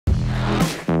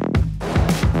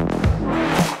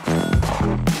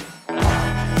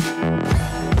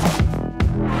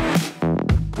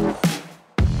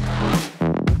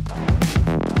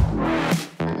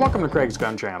Welcome to Craig's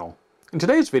Gun Channel. In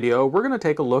today's video, we're going to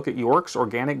take a look at York's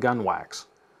Organic Gun Wax.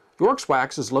 York's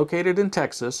Wax is located in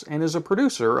Texas and is a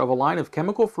producer of a line of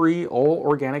chemical-free,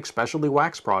 all-organic specialty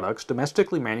wax products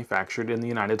domestically manufactured in the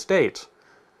United States.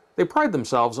 They pride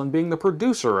themselves on being the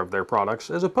producer of their products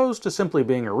as opposed to simply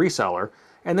being a reseller,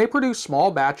 and they produce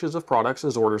small batches of products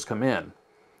as orders come in.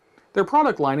 Their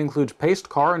product line includes paste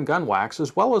car and gun wax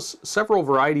as well as several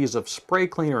varieties of spray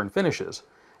cleaner and finishes.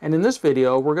 And in this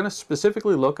video, we're going to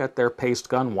specifically look at their paste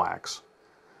gun wax.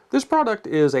 This product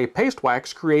is a paste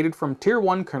wax created from Tier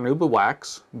 1 carnauba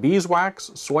wax,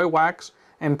 beeswax, soy wax,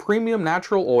 and premium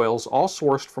natural oils, all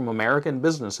sourced from American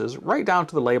businesses right down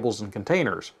to the labels and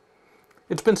containers.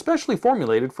 It's been specially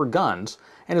formulated for guns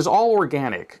and is all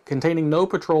organic, containing no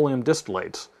petroleum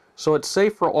distillates, so it's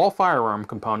safe for all firearm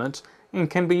components and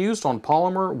can be used on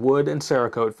polymer, wood, and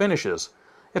Cerakote finishes.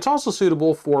 It's also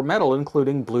suitable for metal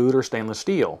including blued or stainless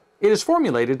steel. It is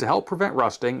formulated to help prevent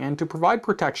rusting and to provide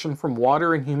protection from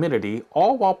water and humidity,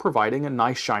 all while providing a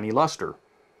nice shiny luster.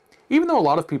 Even though a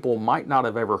lot of people might not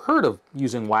have ever heard of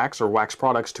using wax or wax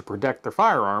products to protect their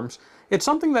firearms, it's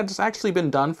something that's actually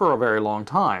been done for a very long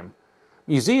time.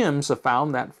 Museums have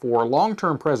found that for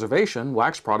long-term preservation,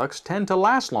 wax products tend to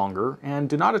last longer and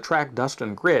do not attract dust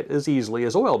and grit as easily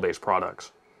as oil-based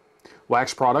products.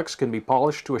 Wax products can be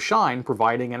polished to a shine,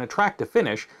 providing an attractive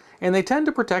finish, and they tend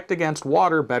to protect against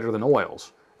water better than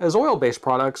oils, as oil-based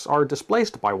products are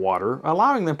displaced by water,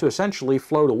 allowing them to essentially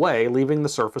float away, leaving the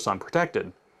surface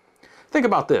unprotected. Think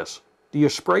about this. Do you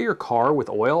spray your car with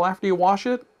oil after you wash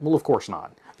it? Well, of course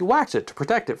not. You wax it to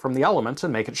protect it from the elements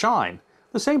and make it shine.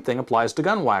 The same thing applies to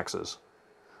gun waxes.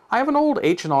 I have an old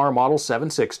H&R Model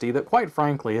 760 that quite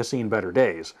frankly has seen better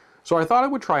days, so I thought I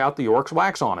would try out the York's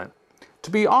wax on it.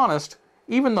 To be honest,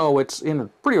 even though it's in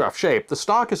pretty rough shape, the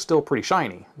stock is still pretty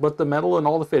shiny, but the metal and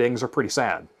all the fittings are pretty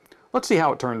sad. Let's see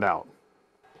how it turned out.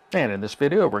 And in this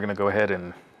video, we're going to go ahead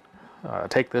and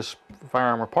take this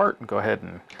firearm apart and go ahead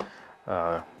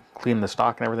and clean the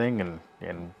stock and everything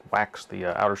and wax the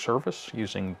outer surface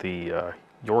using the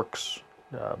York's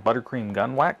buttercream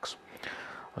gun wax.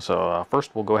 So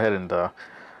first we'll go ahead and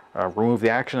remove the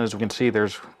action. As we can see,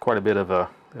 there's quite a bit of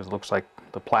it looks like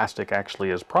the plastic actually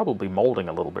is probably molding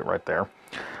a little bit right there.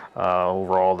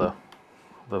 Overall,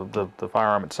 the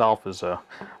firearm itself is a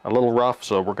little rough,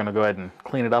 so we're going to go ahead and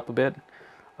clean it up a bit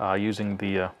using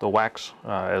the wax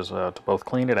to both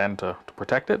clean it and to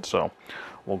protect it. So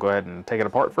we'll go ahead and take it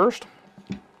apart first.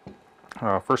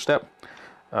 First step,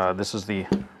 this is the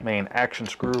main action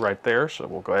screw right there, so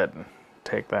we'll go ahead and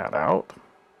take that out.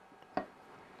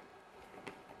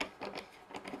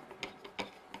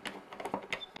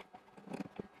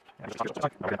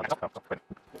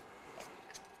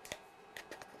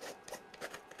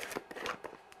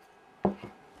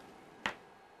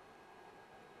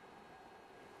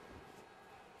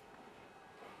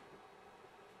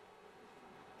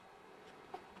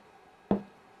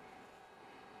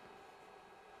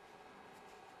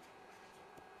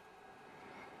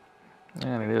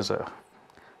 And it is a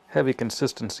heavy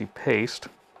consistency paste.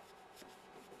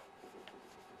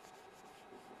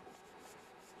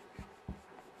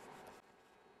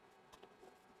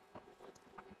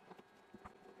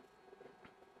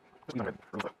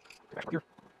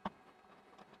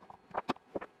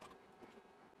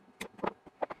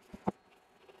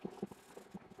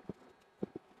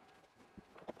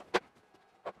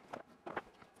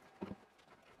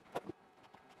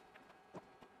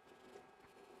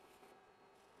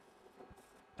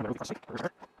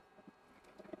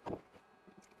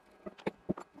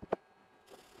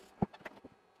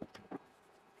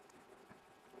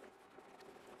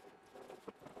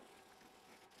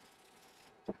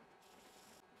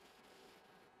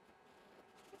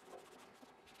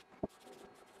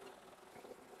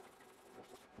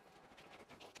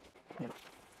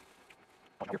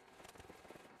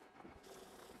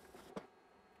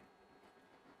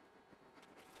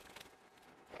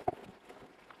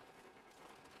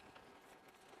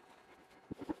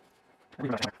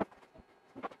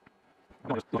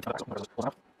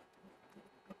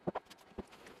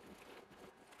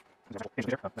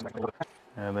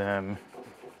 And then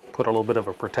put a little bit of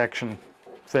a protection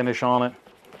finish on it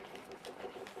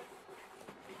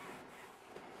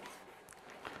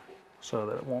so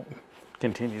that it won't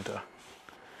continue to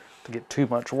get too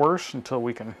much worse until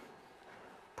we can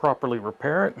properly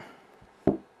repair it.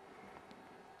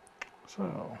 So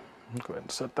go ahead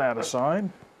and set that aside.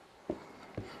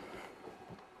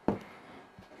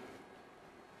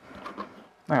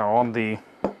 Now on the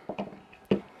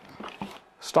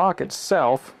stock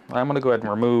itself, I'm going to go ahead and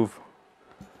remove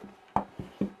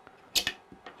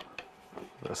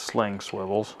the sling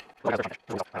swivels.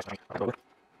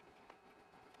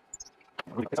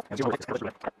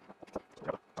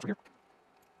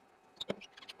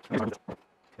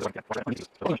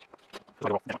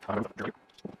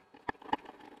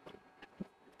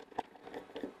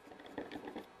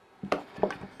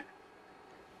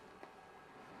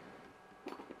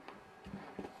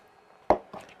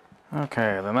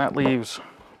 Okay, then that leaves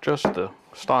just the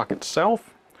stock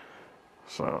itself.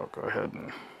 So go ahead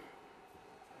and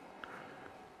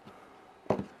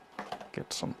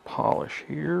get some polish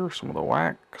here, some of the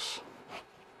wax.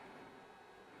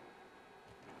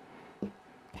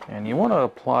 And you want to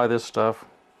apply this stuff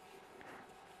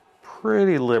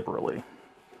pretty liberally.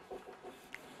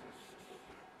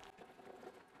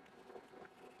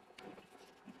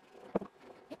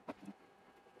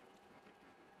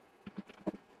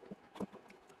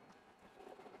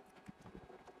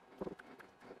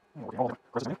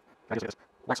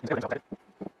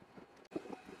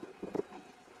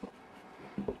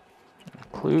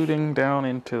 Including down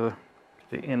into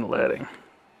the inletting.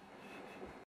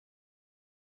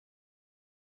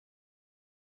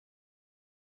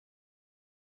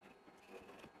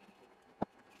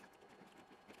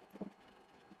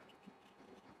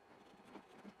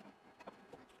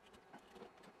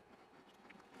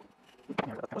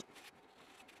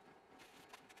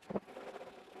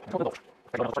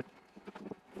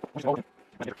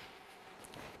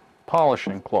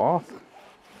 Polishing cloth.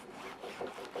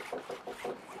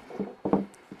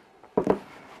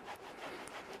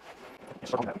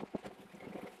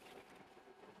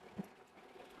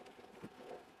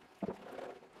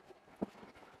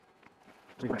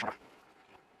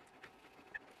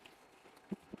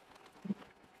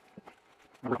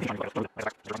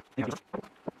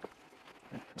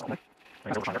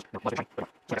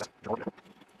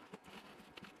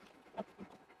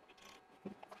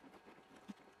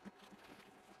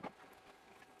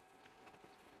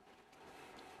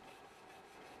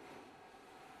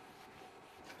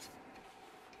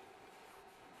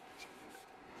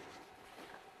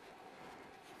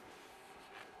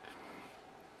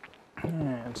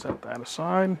 And set that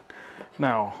aside.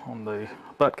 Now on the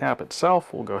butt cap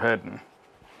itself, we'll go ahead and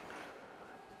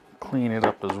clean it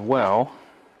up as well.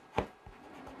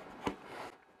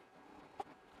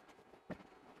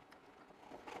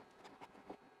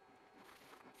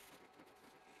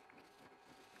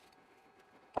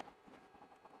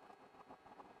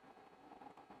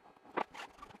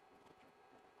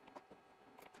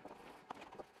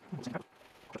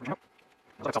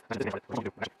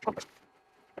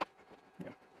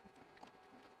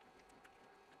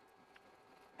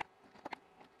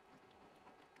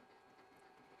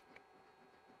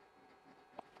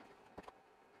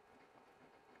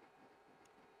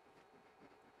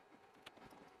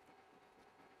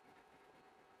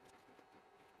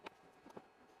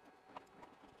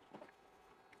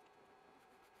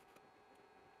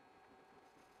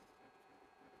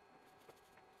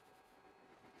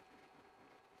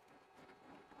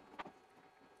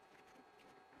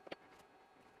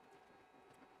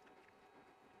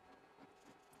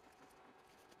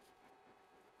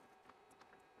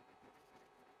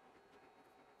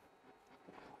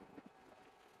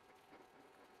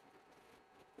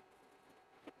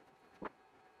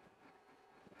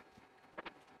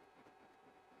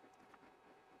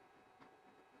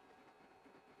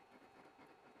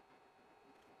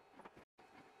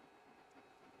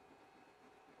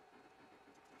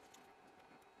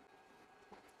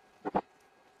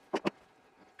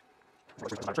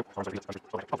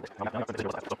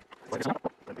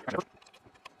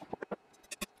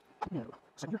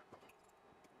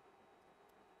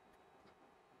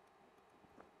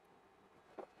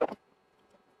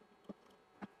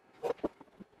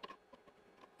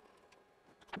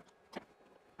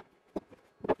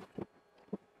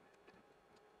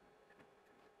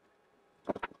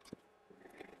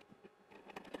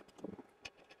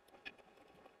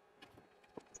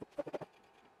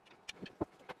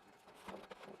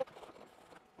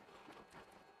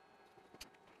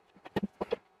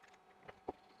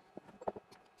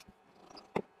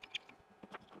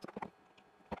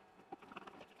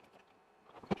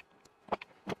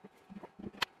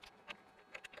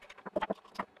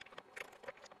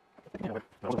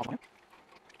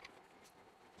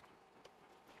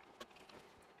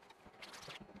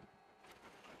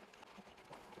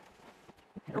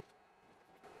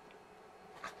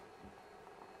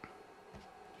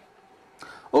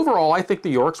 Overall, I think the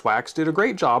York's wax did a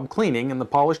great job cleaning and the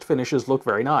polished finishes look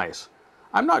very nice.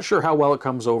 I'm not sure how well it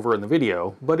comes over in the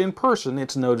video, but in person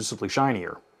it's noticeably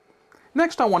shinier.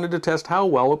 Next, I wanted to test how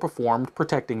well it performed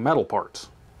protecting metal parts.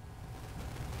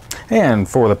 And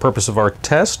for the purpose of our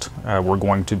test, we're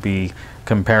going to be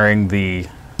comparing the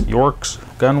York's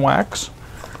gun wax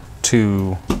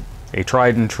to a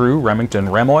tried and true Remington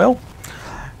Rem Oil.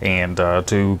 And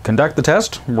to conduct the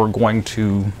test, we're going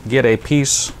to get a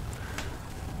piece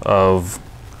of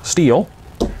steel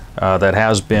that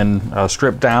has been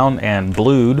stripped down and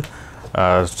blued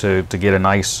to get a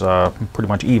nice, pretty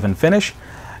much even finish.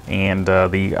 And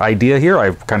the idea here,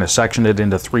 I've kind of sectioned it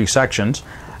into 3 sections.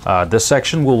 This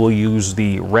section we'll use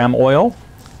the Rem Oil.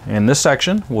 In this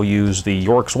section, we'll use the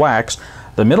York's wax.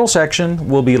 The middle section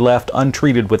will be left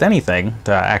untreated with anything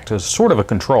to act as sort of a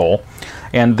control.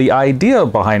 And the idea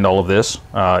behind all of this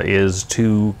is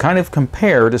to kind of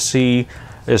compare to see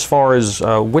as far as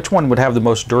which one would have the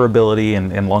most durability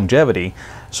and longevity.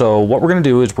 So what we're going to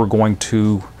do is we're going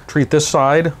to treat this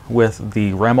side with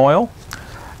the Rem Oil,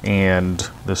 and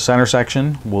the center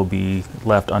section will be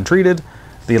left untreated.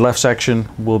 The left section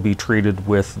will be treated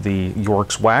with the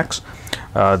York's wax.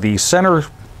 The center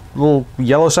little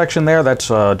yellow section there, that's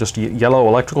just yellow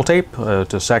electrical tape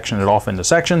to section it off into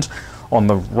sections. On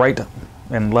the right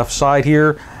and left side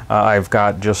here, I've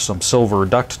got just some silver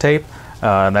duct tape.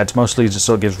 That's mostly just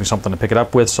so it gives me something to pick it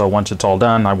up with, so once it's all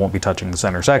done, I won't be touching the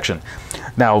center section.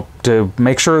 Now, to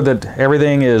make sure that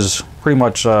everything is pretty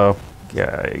much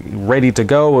ready to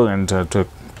go and to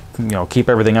keep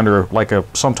everything under like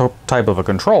some type of a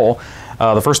control,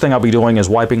 the first thing I'll be doing is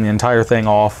wiping the entire thing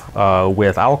off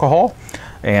with alcohol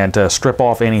and to strip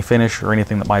off any finish or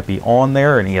anything that might be on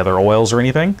there, any other oils or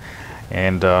anything.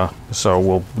 And so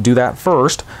we'll do that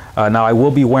first. Now I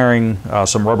will be wearing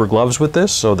some rubber gloves with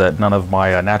this so that none of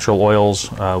my natural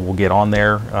oils will get on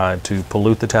there to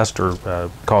pollute the test or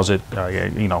cause it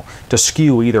to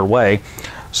skew either way.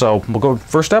 So we'll go,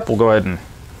 first step, we'll go ahead and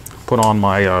put on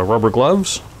my rubber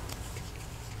gloves.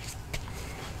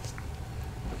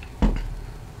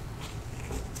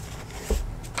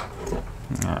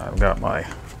 I've got my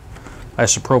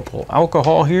isopropyl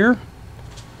alcohol here.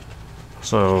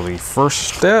 So the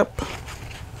first step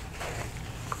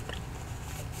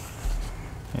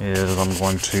is I'm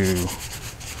going to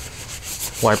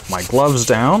wipe my gloves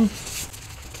down.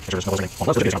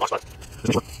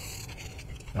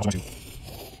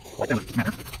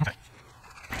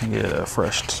 Get a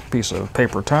fresh piece of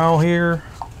paper towel here.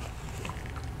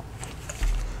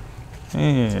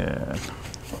 And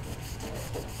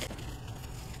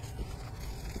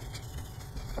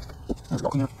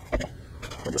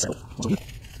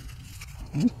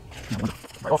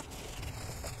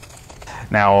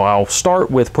now I'll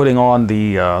start with putting on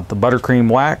the buttercream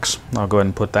wax. I'll go ahead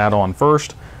and put that on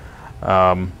first.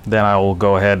 Then I will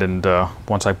go ahead and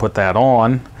once I put that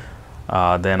on,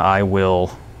 then I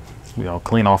will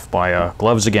clean off my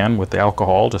gloves again with the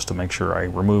alcohol just to make sure I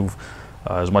remove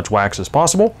as much wax as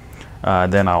possible.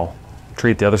 Then I'll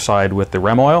treat the other side with the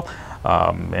Rem Oil.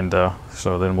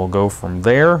 So then we'll go from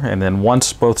there, and then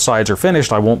once both sides are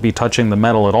finished, I won't be touching the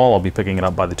metal at all. I'll be picking it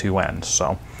up by the 2 ends.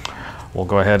 So we'll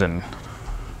go ahead and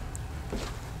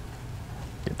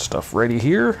get stuff ready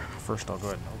here. First I'll go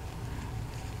ahead and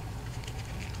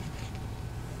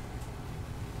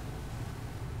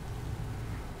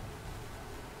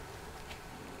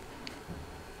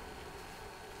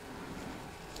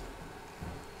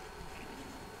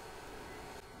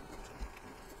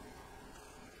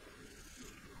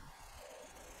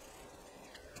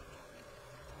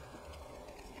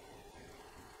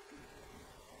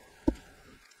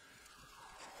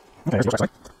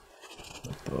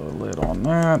put the lid on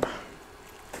that.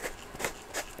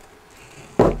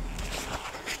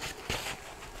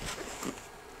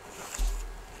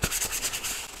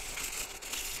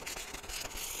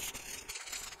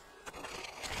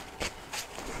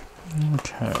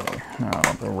 Okay, now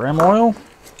the Rem Oil.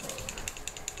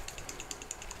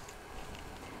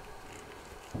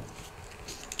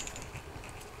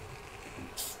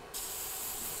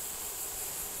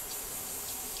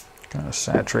 Kind of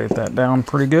saturate that down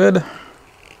pretty good.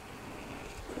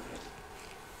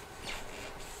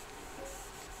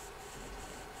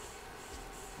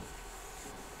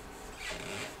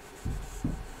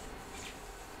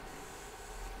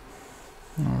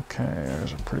 Okay,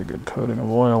 there's a pretty good coating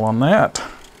of oil on that.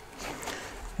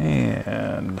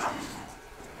 And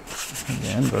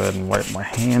again, go ahead and wipe my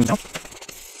hand.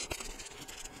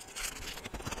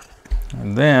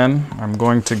 And then I'm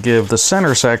going to give the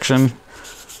center section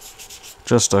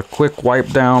just a quick wipe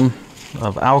down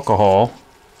of alcohol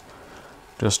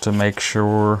just to make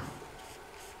sure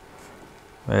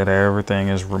that everything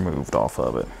is removed off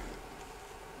of it.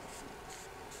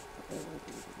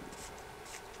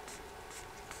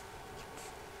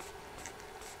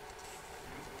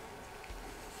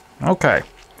 Okay.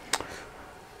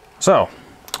 So,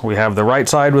 we have the right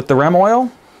side with the rem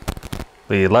oil,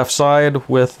 the left side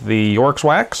with the York's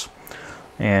wax,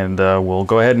 and we'll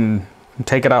go ahead and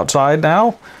take it outside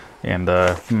now and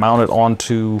mount it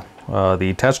onto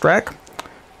the test rack,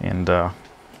 and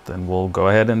then we'll go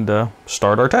ahead and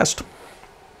start our test.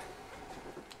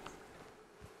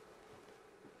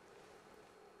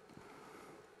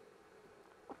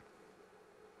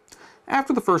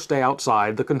 After the first day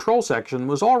outside, the control section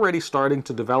was already starting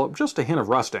to develop just a hint of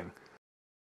rusting.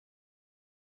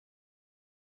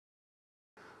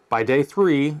 By day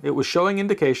 3, it was showing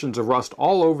indications of rust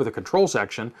all over the control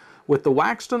section, with the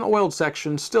waxed and oiled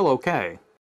section still okay.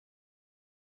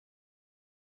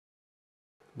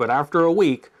 But after a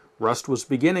week, rust was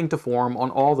beginning to form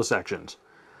on all the sections.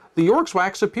 The York's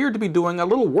wax appeared to be doing a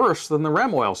little worse than the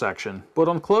rem oil section, but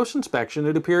on close inspection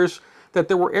it appears that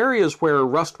there were areas where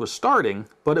rust was starting,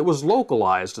 but it was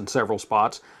localized in several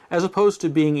spots as opposed to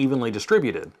being evenly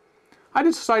distributed. I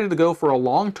decided to go for a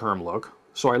long-term look,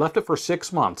 so I left it for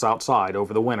 6 months outside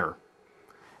over the winter.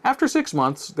 After 6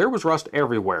 months, there was rust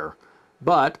everywhere,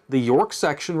 but the York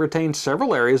section retained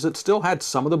several areas that still had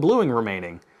some of the bluing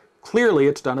remaining. Clearly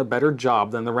it's done a better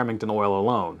job than the Remington oil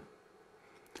alone.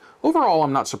 Overall,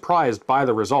 I'm not surprised by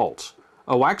the results.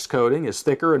 A wax coating is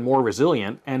thicker and more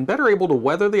resilient and better able to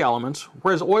weather the elements,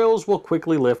 whereas oils will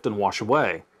quickly lift and wash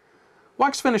away.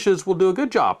 Wax finishes will do a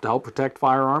good job to help protect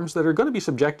firearms that are going to be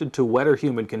subjected to wet or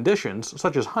humid conditions,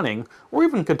 such as hunting or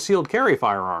even concealed carry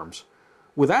firearms.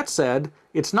 With that said,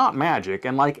 it's not magic,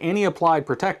 and like any applied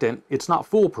protectant, it's not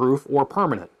foolproof or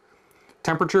permanent.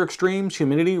 Temperature extremes,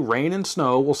 humidity, rain, and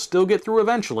snow will still get through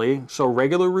eventually, so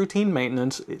regular routine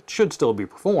maintenance should still be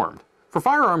performed. For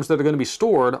firearms that are going to be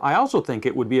stored, I also think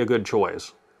it would be a good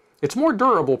choice. Its more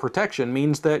durable protection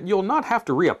means that you'll not have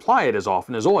to reapply it as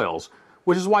often as oils,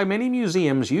 which is why many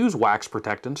museums use wax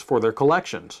protectants for their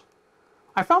collections.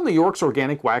 I found the York's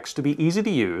organic wax to be easy to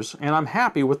use, and I'm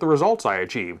happy with the results I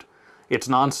achieved. It's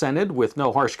non-scented with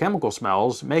no harsh chemical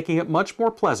smells, making it much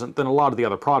more pleasant than a lot of the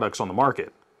other products on the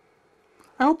market.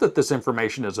 I hope that this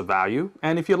information is of value,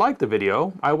 and if you liked the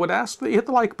video, I would ask that you hit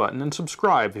the like button and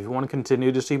subscribe if you want to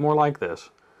continue to see more like this.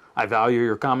 I value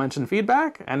your comments and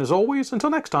feedback, and as always,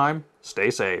 until next time, stay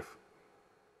safe.